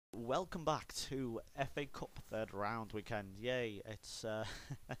Welcome back to FA Cup third round weekend. Yay! It's and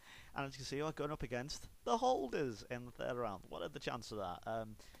as you can see, we're going up against the holders in the third round. What are the chances of that?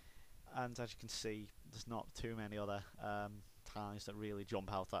 And as you can see, there's not too many other ties that really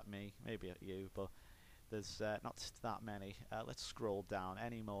jump out at me. Maybe at you, but there's not that many. Let's scroll down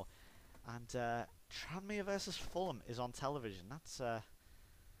any more. And Tranmere versus Fulham is on television. That's I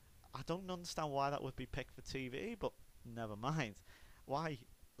don't understand why that would be picked for TV, but never mind. Why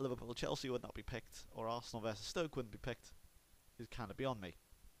Liverpool Chelsea would not be picked, or Arsenal versus Stoke wouldn't be picked, is kind of beyond me.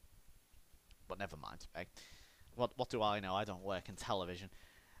 But never mind. Eh? What do I know? I don't work in television.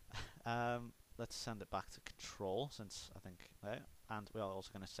 Let's send it back to control, since I think there, and we are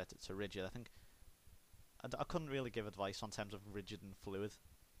also going to set it to rigid. I think I couldn't really give advice on terms of rigid and fluid.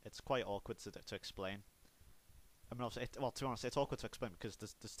 It's quite awkward to explain. I mean, also, well, to be honest, it's awkward to explain because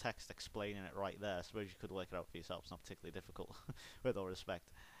there's text explaining it right there. I suppose you could work it out for yourself. It's not particularly difficult, with all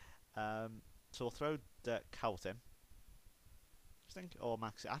respect. So we'll throw Kaut in. I think, or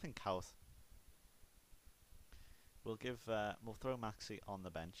Maxi. I think Kaut. We'll throw Maxi on the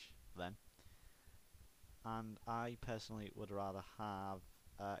bench then. And I personally would rather have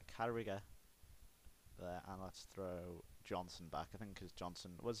Carragher there, and let's throw Johnson back. I think because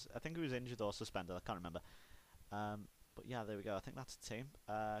I think he was injured or suspended. I can't remember. But yeah, there we go. I think that's the team.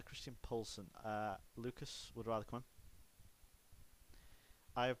 Christian Poulsen. Lucas would rather come in.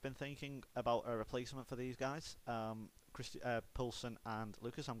 I have been thinking about a replacement for these guys. Poulsen and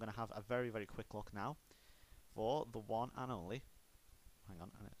Lucas. I'm going to have a very, very quick look now for the one and only. Hang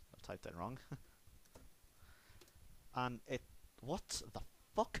on, I've typed it wrong. And what the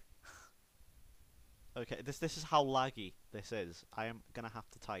fuck? Okay, this is how laggy this is. I am going to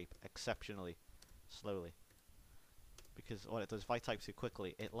have to type exceptionally slowly. Because what it does, if I type too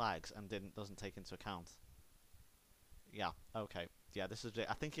quickly, it lags and doesn't take into account. Yeah, okay. Yeah, this is it.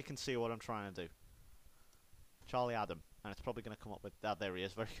 I think you can see what I'm trying to do. Charlie Adam. And it's probably going to come up with... there he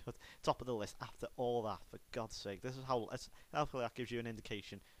is. Very good. Top of the list after all that. For God's sake. This is how... Hopefully that gives you an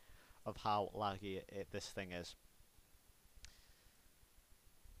indication of how laggy this thing is.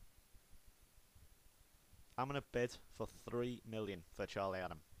 I'm going to bid for 3 million for Charlie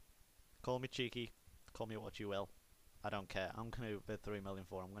Adam. Call me cheeky. Call me what you will. I don't care. I'm going to bid 3 million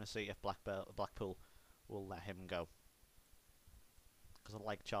for him. I'm going to see if Blackpool will let him go. Because I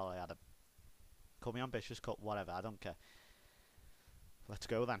like Charlie Adam. Call me ambitious, whatever. I don't care. Let's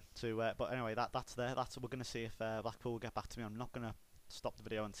go then. But anyway, that's there. We're going to see if Blackpool will get back to me. I'm not going to stop the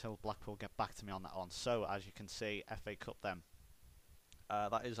video until Blackpool get back to me on that one. So as you can see, FA Cup then.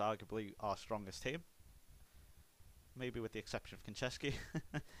 That is arguably our strongest team. Maybe with the exception of Konchesky.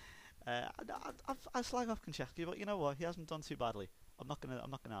 I slag off Konchesky, but you know what? He hasn't done too badly. I'm not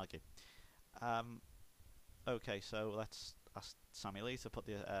gonna argue. Okay, so let's ask Sammy Lee to put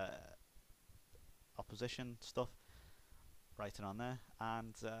the opposition stuff right on there,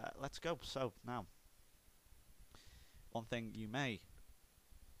 and let's go. So now, one thing you may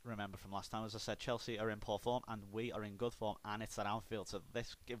remember from last time, as I said, Chelsea are in poor form and we are in good form, and it's at Anfield, so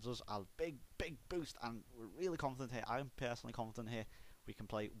this gives us a big boost, and we're really confident here. I'm personally confident here. We can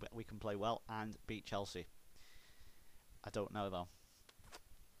play well and beat Chelsea. I don't know though.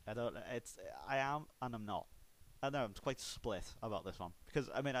 I am and I'm not. I know I'm quite split about this one because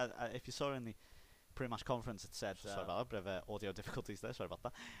I mean, if you saw in the pre-match conference, it said sorry about that, bit of audio difficulties there. Sorry about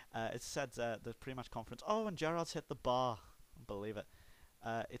that. It said the pre-match conference. Oh, and Gerrard's hit the bar. I don't believe it.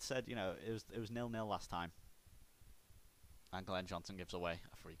 It said, you know, it was 0-0 last time, and Glenn Johnson gives away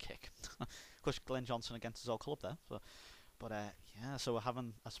a free kick. Of course, Glenn Johnson against his old club there. So, but yeah, so we're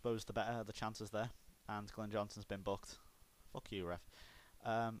having, I suppose, the chances there, and Glenn Johnson's been booked. Fuck you, ref.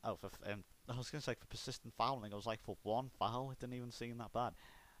 I was going to say for persistent fouling. I was like, for one foul, it didn't even seem that bad.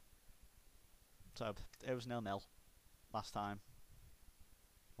 So it was 0-0 last time.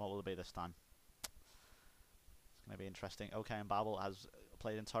 What will it be this time? It's going to be interesting. Okay, and Babel has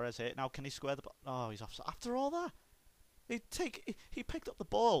played in Torres here. Now, can he square the ball? Oh, he's offside. After all that, he picked up the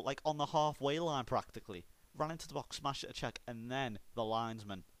ball like on the halfway line practically, ran into the box, smashed it a check, and then the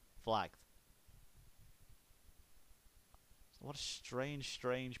linesman flagged. What a strange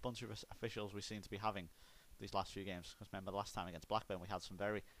bunch of officials we seem to be having these last few games. Because remember, last time against Blackburn, we had some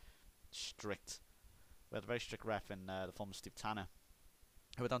very strict... We had a very strict ref in the form of Steve Tanner,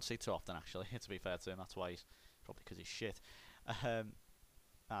 who we don't see too often, actually, to be fair to him. That's why he's... Probably because he's shit. I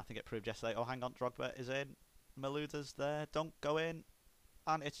think it proved yesterday. Oh, hang on, Drogba is in. Malouda's there. Don't go in.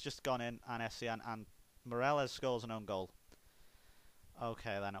 And it's just gone in. And Essien and Morales scores an own goal.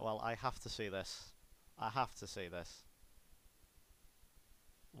 Okay, then. Well, I have to see this. I have to see this.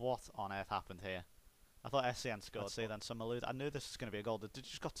 What on earth happened here? I thought SCN scored. See, then some allude. I knew this was going to be a goal. They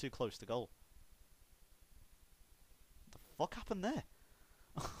just got too close to goal. What the fuck happened there?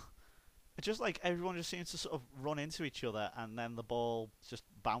 It's just like everyone just seems to sort of run into each other, and then the ball just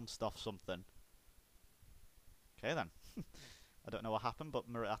bounced off something. Okay then. I don't know what happened, but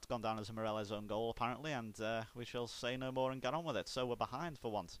that's gone down as a Morella's own goal apparently, and we shall say no more and get on with it. So we're behind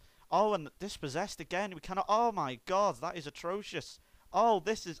for once. Oh, and dispossessed again. We cannot. Oh my God, that is atrocious. Oh,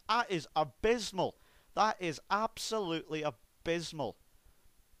 that is abysmal. That is absolutely abysmal.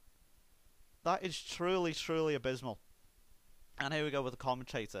 That is truly, truly abysmal. And here we go with the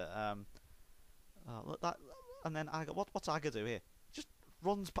commentator. Look that, and then Aga. What's Aga do here? Just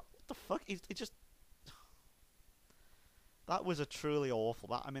runs. What the fuck? He just. That was a truly awful.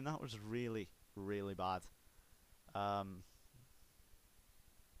 That was really, really bad.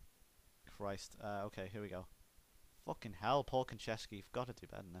 Christ. Okay, here we go. Fucking hell, Paul Konchesky, you've got to do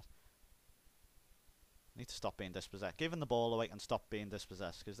better than this. Need to stop being dispossessed. Give him the ball away and stop being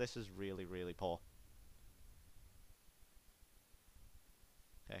dispossessed, because this is really, really poor.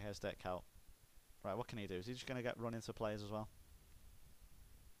 Okay, here's Dirk Kuyt. Right, what can he do? Is he just going to get run into players as well?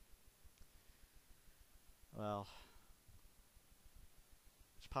 Well,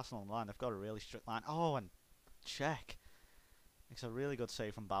 just passing on the line. They've got a really strict line. Oh, and check. It's a really good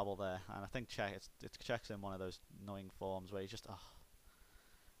save from Babel there, and I think Czech's in one of those annoying forms where he's just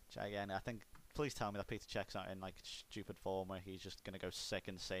Czech again. I think please tell me that Peter Cech's not in like stupid form where he's just gonna go sick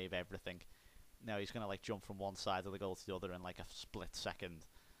and save everything. No, he's gonna like jump from one side of the goal to the other in like a split second.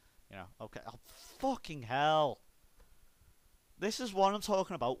 You know? Okay. Oh fucking hell! This is what I'm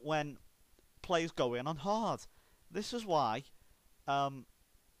talking about when players go in on hard. This is why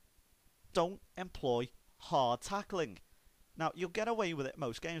don't employ hard tackling. Now, you'll get away with it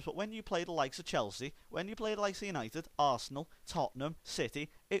most games, but when you play the likes of Chelsea, when you play the likes of United, Arsenal, Tottenham, City,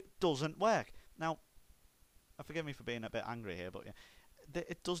 it doesn't work. Now, forgive me for being a bit angry here, but yeah,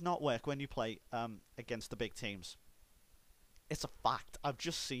 it does not work when you play against the big teams. It's a fact. I've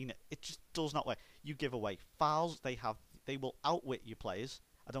just seen it. It just does not work. You give away fouls. They will outwit you players.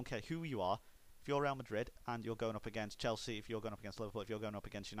 I don't care who you are. If you're Real Madrid and you're going up against Chelsea, if you're going up against Liverpool, if you're going up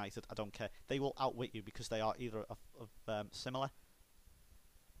against United, I don't care. They will outwit you because they are either similar.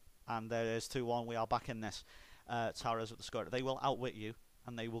 And there is 2-1. We are back in this. Tara's with the score. They will outwit you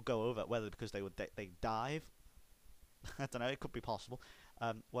and they will go over, whether because they dive. I don't know. It could be possible.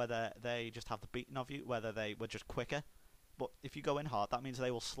 Whether they just have the beating of you, whether they were just quicker. But if you go in hard, that means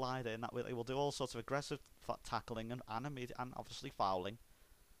they will slide in. That way they will do all sorts of aggressive tackling and obviously fouling.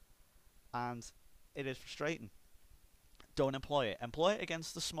 And it is frustrating. Don't employ it. Employ it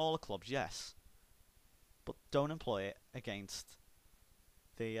against the smaller clubs, yes, but don't employ it against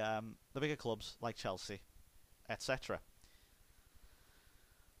the bigger clubs like Chelsea, etc.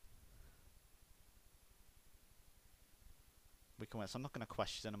 We can win. So I'm not going to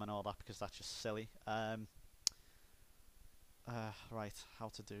question them and all that because that's just silly. Right, how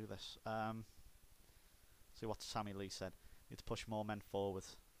to do this? See what Sammy Lee said. Need to push more men forward.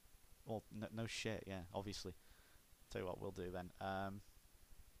 Well, no shit, yeah, obviously. Tell you what we'll do then.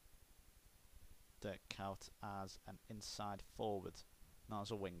 Dirk Kuyt as an inside forward, not as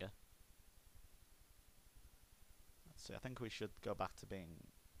a winger. Let's see, I think we should go back to being...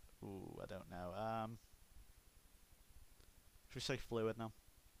 Ooh, I don't know. Should we say fluid now?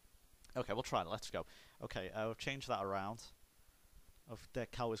 Okay, we'll try it, let's go. Okay, we've changed that around.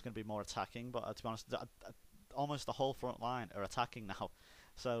 Dirk Kuyt is going to be more attacking, but to be honest, almost the whole front line are attacking now.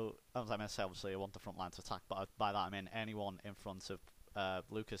 So, as I say, obviously I want the front line to attack, but by that I mean anyone in front of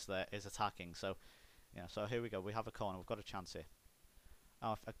Lucas there is attacking. So, yeah. So here we go. We have a corner. We've got a chance here.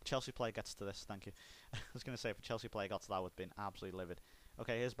 Oh, if a Chelsea player gets to this, thank you. I was going to say if a Chelsea player got to that, I would have been absolutely livid.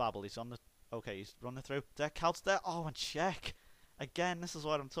 Okay, here's Babel. He's on the. Okay, he's running through. Dirk Kuyt's there. Oh, and check. Again, this is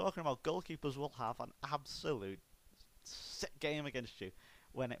what I'm talking about. Goalkeepers will have an absolute sick game against you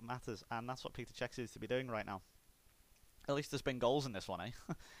when it matters, and that's what Peter Cech seems to be doing right now. At least there's been goals in this one, eh?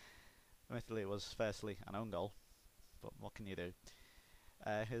 Admittedly, it was firstly an own goal, but what can you do?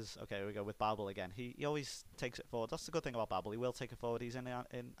 Okay, here we go with Babel again. He always takes it forward. That's the good thing about Babel. He will take it forward. He's in,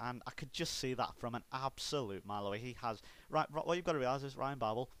 and I could just see that from an absolute mile away. He has what you've got to realise is Ryan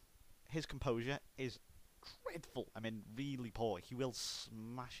Babel, his composure is dreadful. I mean, really poor. He will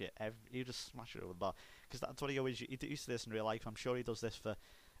smash it. He'll just smash it over the bar because that's what he always. He used to this in real life. I'm sure he does this for.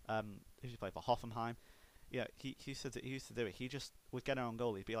 Who he play for? Hoffenheim. Yeah, he used to do it. He just would get on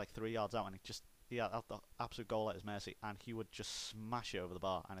goal. He'd be like 3 yards out, and he had the absolute goal at his mercy, and he would just smash it over the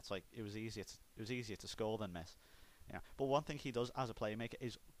bar. And it's like it was easier to score than miss. Yeah. But one thing he does as a playmaker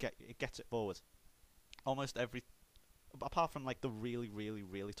is gets it forward. Almost every, apart from like the really, really,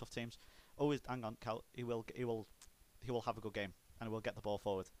 really tough teams, Oh, hang on, Cal. He will have a good game, and he will get the ball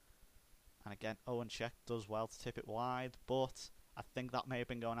forward. And again, Owen Check does well to tip it wide, but I think that may have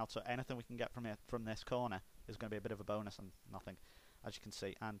been going out. So anything we can get from this corner is going to be a bit of a bonus, and nothing, as you can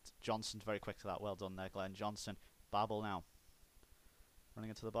see. And Johnson's very quick to that. Well done there, Glenn Johnson. Babel now running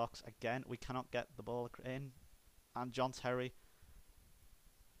into the box again. We cannot get the ball in, and John Terry.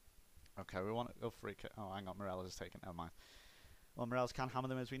 Okay, we want to go free kick. Oh, hang on, Morales is taking. Never mind. Well, Morales can hammer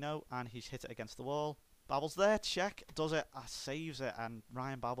them, as we know, and he's hit it against the wall. Babel's there, check, does it, saves it, and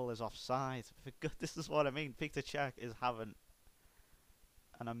Ryan Babel is offside. For good, this is what I mean. Peter Cech is having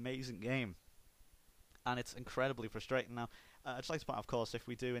an amazing game, and it's incredibly frustrating. Now, I'd just like to point out, of course, if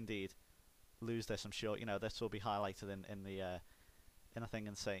we do indeed lose this, I'm sure this will be highlighted in a thing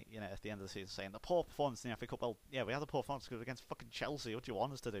and say, at the end of the season, saying the poor performance in the FA Cup. Well, yeah, we had a poor performance because against fucking Chelsea. What do you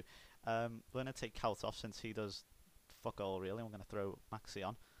want us to do? We're going to take Kaut off since he does fuck all really. We're going to throw Maxi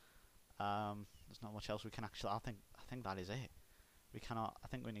on. There's not much else we can actually. I think that is it. We cannot. I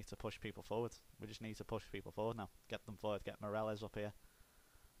think we need to push people forward. We just need to push people forward now. Get them forward. Get Morales up here,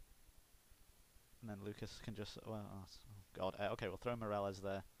 and then Lucas can just. Well, oh God. Okay, we'll throw Morales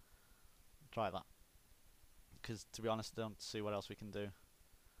there. Try that. Because to be honest, I don't see what else we can do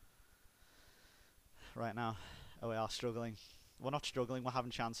right now. Oh, we are struggling. We're not struggling. We're having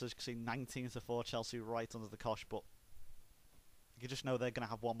chances. You can see 19-4 Chelsea right under the cosh, but you just know they're going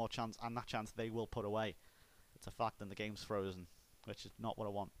to have one more chance, and that chance they will put away. It's a fact, and the game's frozen, which is not what I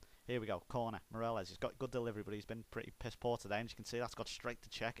want. Here we go, corner. Morales, he's got good delivery, but he's been pretty piss poor today, and you can see that's got straight to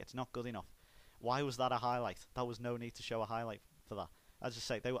Cech. It's not good enough. Why was that a highlight? There was no need to show a highlight for that. As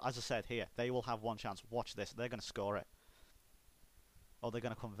I said here, they will have one chance. Watch this. They're going to score it. Oh, they're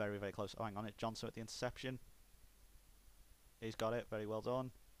going to come very, very close. Oh, hang on. It's Johnson with the interception. He's got it. Very well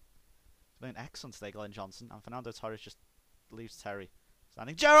done. He's been excellent today, Glenn Johnson. And Fernando Torres just leaves Terry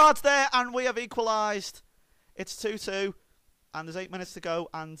standing. Gerrard's there, and we have equalised. It's 2-2, and there's 8 minutes to go,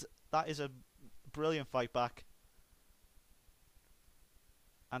 and that is a brilliant fight back.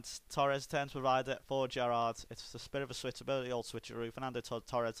 And Torres turns to provide it for Gerrard. It's a bit of a switch, a bit of the old switcheroo. Fernando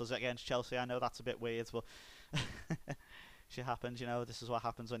Torres does it against Chelsea. I know that's a bit weird, but shit happens. This is what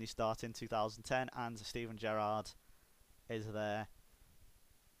happens when you start in 2010. And Steven Gerrard is there,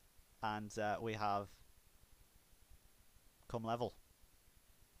 and we have come level.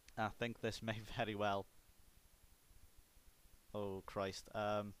 I think this may very well. Oh Christ.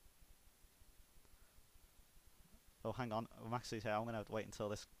 Oh, hang on. Maxi's here. I'm going to have to wait until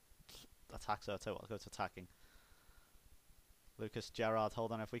this attacks over. I'll go to attacking. Lucas Gerrard,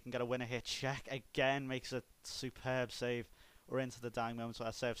 hold on. If we can get a winner here. Cech again makes a superb save. We're into the dying moments where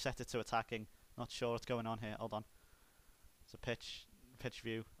I say I've set it to attacking. Not sure what's going on here. Hold on. It's a pitch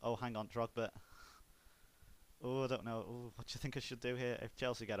view. Oh, hang on. Drogba. Oh, I don't know. Ooh, what do you think I should do here? If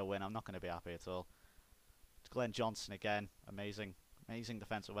Chelsea get a win, I'm not going to be happy at all. It's Glenn Johnson again. Amazing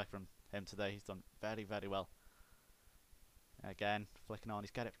defensive work from him today. He's done very, very well. Again, flicking on.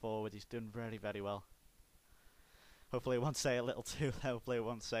 He's got it forward. He's doing very, very well. Hopefully, it won't say a little too. Hopefully, it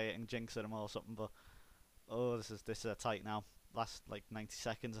won't say it and jinx it or something. But oh, this is a tight now. Last like 90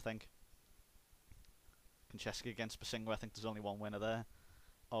 seconds, I think. Konchesky against Basinga. I think there's only one winner there.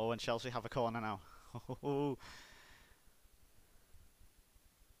 Oh, and Chelsea have a corner now.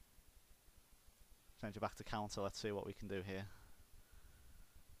 Change it back to counter. Let's see what we can do here.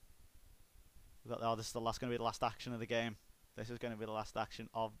 This is going to be the last action of the game. This is going to be the last action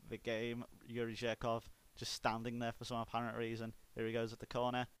of the game. Yuri Zhirkov just standing there for some apparent reason. Here he goes at the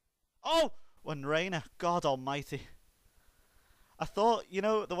corner. Oh! When Reina, God almighty. I thought,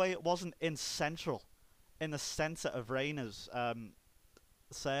 the way it wasn't in central, in the centre of Reina's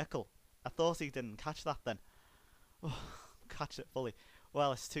circle. I thought he didn't catch that then. Oh, catch it fully.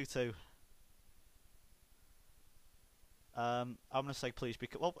 Well, it's 2-2. I'm going to say please,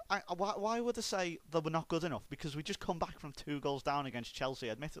 because why would I say they were not good enough? Because we just come back from 2 goals down against Chelsea.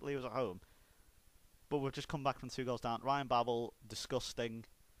 Admittedly, it was at home, but we've just come back from 2 goals down. Ryan Babel, disgusting.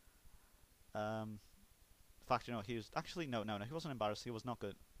 In fact, he was actually no, he wasn't embarrassed. He was not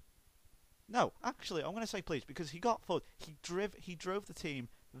good. No, actually, I'm going to say please, because he got forward. He drove the team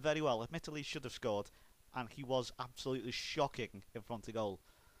very well. Admittedly, he should have scored, and he was absolutely shocking in front of goal.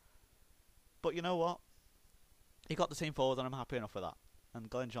 But you know what? He got the team forward, and I'm happy enough with that. And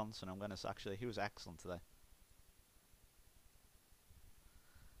Glenn Johnson, he was excellent today.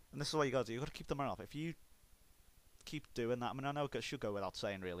 And this is what you got to do. You got to keep the morale up. If you keep doing that, I know it should go without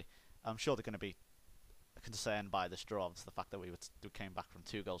saying, really. I'm sure they're going to be concerned by this draw. It's the fact that we came back from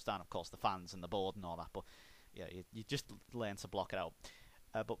 2 goals down. Of course, the fans and the board and all that. But yeah, you just learn to block it out.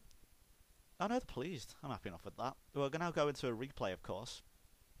 But I know they're pleased. I'm happy enough with that. We're going to now go into a replay, of course.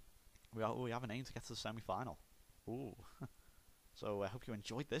 We have an aim to get to the semi-final. Ooh. So I hope you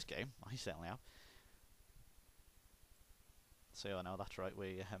enjoyed this game. I certainly have. So I know that's right.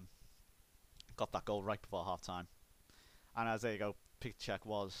 We got that goal right before half time, and as there you go, pick check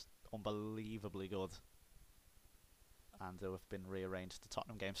was unbelievably good, and we've been rearranged the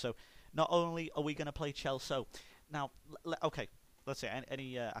Tottenham game. So not only are we going to play Chelsea now, okay. Let's see.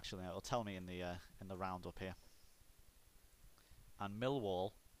 Any actually, it'll tell me in the roundup here. And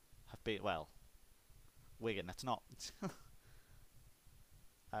Millwall have beat Wigan. It's not.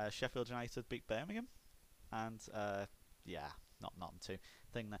 Sheffield United beat Birmingham, and yeah, not too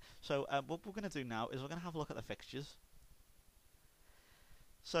thing there. So what we're going to do now is we're going to have a look at the fixtures.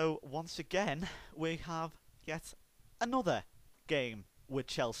 So once again, we have yet another game with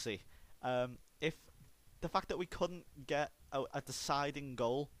Chelsea. If the fact that we couldn't get a deciding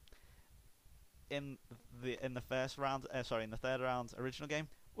goal in the first round, in the third round original game,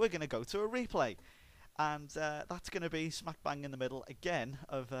 we're going to go to a replay. And that's going to be smack bang in the middle again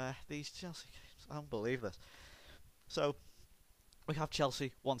of these Chelsea games. I don't believe this. So we have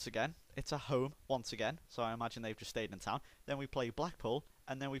Chelsea once again. It's a home once again, so I imagine they've just stayed in town. Then we play Blackpool,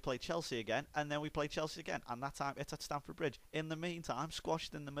 and then we play Chelsea again, and then we play Chelsea again. And that time it's at Stamford Bridge. In the meantime,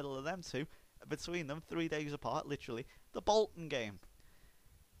 squashed in the middle of them two, between them, 3 days apart, literally, the Bolton game.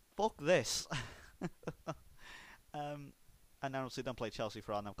 Fuck this. And then obviously don't play Chelsea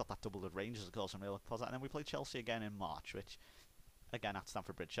for and I've got that double with Rangers, of course, I'm really looking forward to that. And then we play Chelsea again in March, which, again, at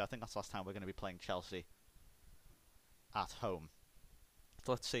Stamford Bridge. So I think that's the last time we're going to be playing Chelsea at home.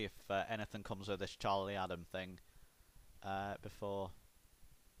 So let's see if anything comes of this Charlie Adam thing before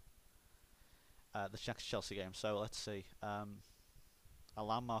the next Chelsea game. So let's see. A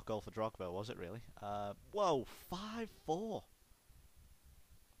landmark goal for Drogba, was it really? Whoa, 5-4.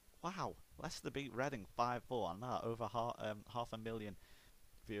 Wow, Leicester beat Reading 5-4 and that over 500,000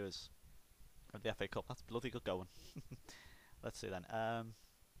 viewers of the FA Cup. That's bloody good going. Let's see then.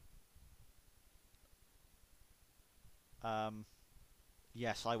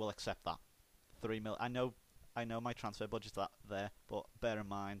 Yes, I will accept that. 3 mil. I know my transfer budget's there, but bear in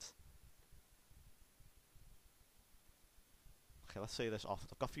mind. Okay, let's see this off.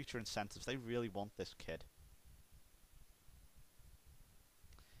 I've got future incentives. They really want this kid.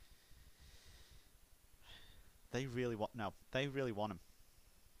 They really want him.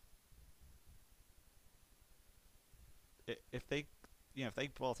 If they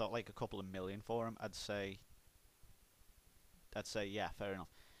brought out like a couple of million for him, I'd say yeah, fair enough.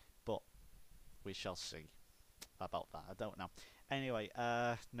 But we shall see about that. I don't know. Anyway,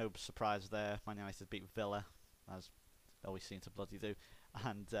 no surprise there. Man United beat Villa, as they always seem to bloody do,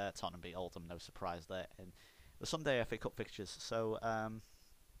 and Tottenham beat Oldham. No surprise there in the Sunday FA Cup fixtures. So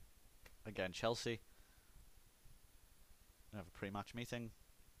again, Chelsea. We have a pre-match meeting.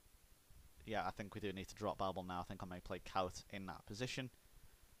 Yeah, I think we do need to drop Babel now. I think I may play Kaut in that position.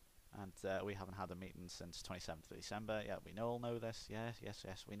 And we haven't had a meeting since 27th of December. Yeah, we all know this. Yes,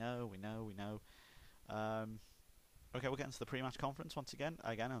 we know. Okay, we're getting to the pre-match conference once again.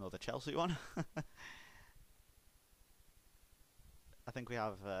 Again, another Chelsea one. I think we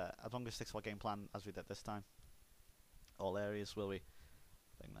have, as long as it sticks to our game plan as we did this time. All areas, will we?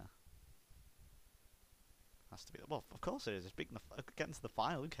 I think there. Has to be. Well, of course it is. It's getting to the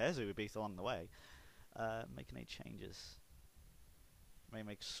final. Who cares who we beat along the way? Making any changes? May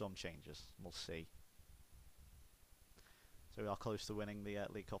make some changes. We'll see. So we are close to winning the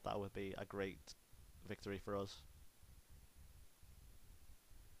League Cup. That would be a great victory for us.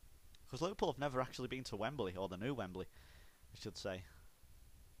 Because Liverpool have never actually been to Wembley, or the new Wembley, I should say.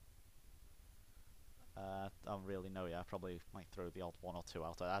 I don't really know yet. I probably might throw the odd one or two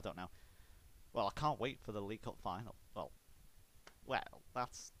out. I don't know. Well, I can't wait for the League Cup final. Well,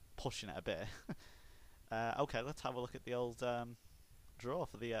 that's pushing it a bit. Okay, let's have a look at the old draw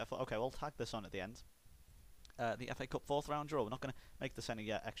for the. Okay, we'll tag this on at the end. The FA Cup 4th round draw. We're not going to make this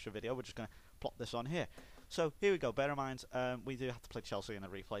any extra video. We're just going to plot this on here. So here we go. Bear in mind, we do have to play Chelsea in the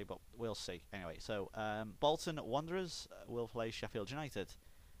replay, but we'll see. Anyway, so Bolton Wanderers will play Sheffield United.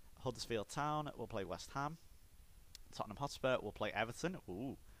 Huddersfield Town will play West Ham. Tottenham Hotspur will play Everton.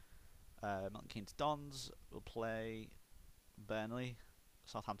 Ooh. Milton Keynes Dons will play Burnley.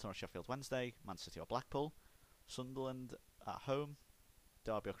 Southampton or Sheffield Wednesday. Man City or Blackpool. Sunderland at home.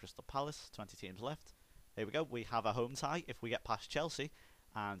 Derby or Crystal Palace. 20 teams left. Here we go. We have a home tie if we get past Chelsea.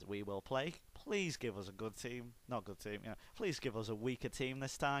 And we will play. Please give us a good team. Not good team, you know. Please give us a weaker team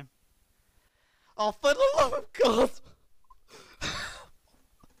this time. Oh, for the love of God!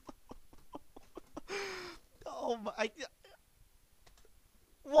 Oh my...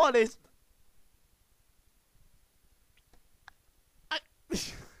 What is...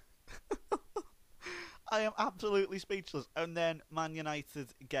 absolutely speechless. And then Man United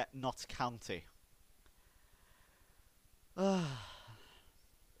get Notts County. I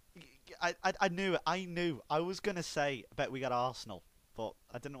knew it. I knew. I was gonna say, I bet we got Arsenal, but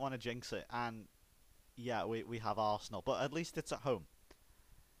I didn't want to jinx it. And yeah, we have Arsenal, but at least it's at home.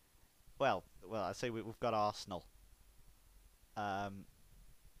 Well, I say we've got Arsenal. Um,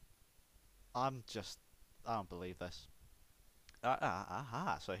 I don't believe this.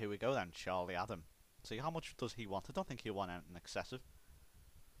 Aha. So here we go then, Charlie Adam. See how much does he want? I don't think he'll want anything excessive.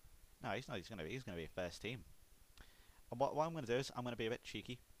 No, he's not. He's gonna be a first team. And what I'm gonna do is I'm gonna be a bit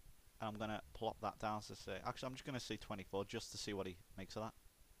cheeky, and I'm gonna plop that down to say. Actually, I'm just gonna say 24 just to see what he makes of that.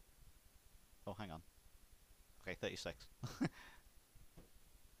 Oh, hang on. Okay, 36.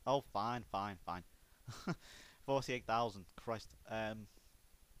 Oh, fine. 48,000. Christ. I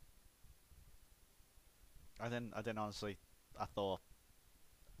didn't honestly. I thought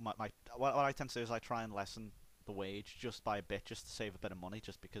what I tend to do is I try and lessen the wage just by a bit, just to save a bit of money,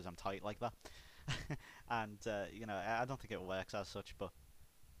 just because I'm tight like that. And I don't think it works as such, but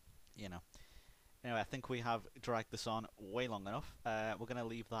you know. Anyway, I think we have dragged this on way long enough. We're gonna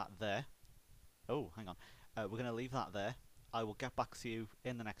leave that there. Oh, hang on. We're gonna leave that there. I will get back to you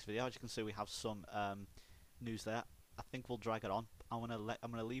in the next video. As you can see, we have some news there. I think we'll drag it on. I'm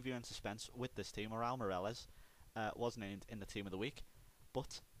gonna leave you in suspense with this team. Raul Morales was named in the team of the week,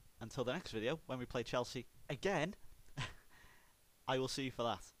 but until the next video when we play Chelsea again, I will see you for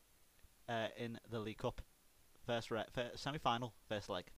that in the League Cup first semi-final, first leg.